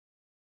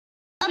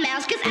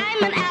mouse, 'cause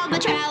I'm an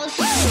albatross.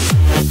 I'm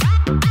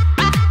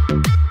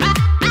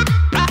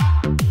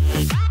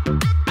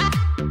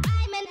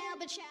an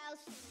albatross.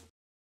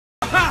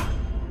 Ha!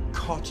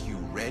 Caught you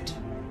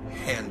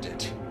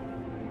red-handed.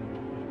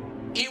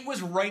 It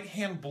was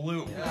right-hand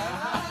blue. You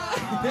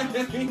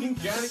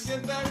gotta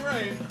get that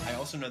right. I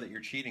also know that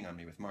you're cheating on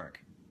me with Mark.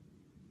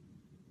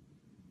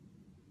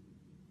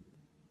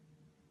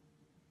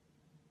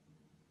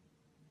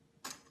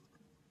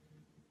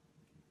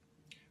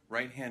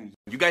 Right hand.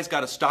 You guys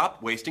gotta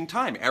stop wasting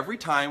time. Every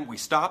time we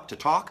stop to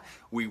talk,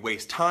 we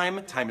waste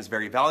time. Time is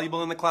very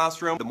valuable in the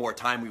classroom. The more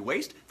time we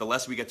waste, the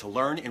less we get to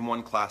learn in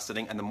one class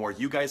sitting, and the more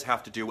you guys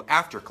have to do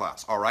after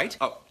class, all right?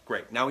 Oh,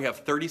 great. Now we have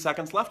 30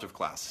 seconds left of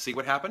class. See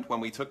what happened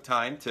when we took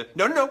time to...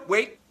 No,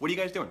 wait. What are you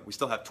guys doing? We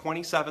still have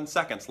 27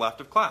 seconds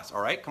left of class,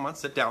 all right? Come on,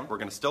 sit down. We're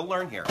gonna still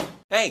learn here.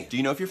 Hey, do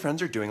you know if your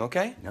friends are doing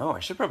okay? No, I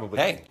should probably.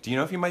 Hey, do you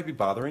know if you might be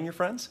bothering your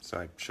friends? So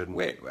I shouldn't.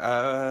 Wait,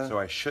 So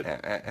I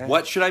shouldn't.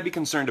 What should I be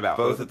concerned about?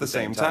 Both at the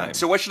same time.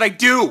 So what should I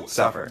do?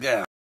 Suffer.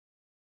 Yeah.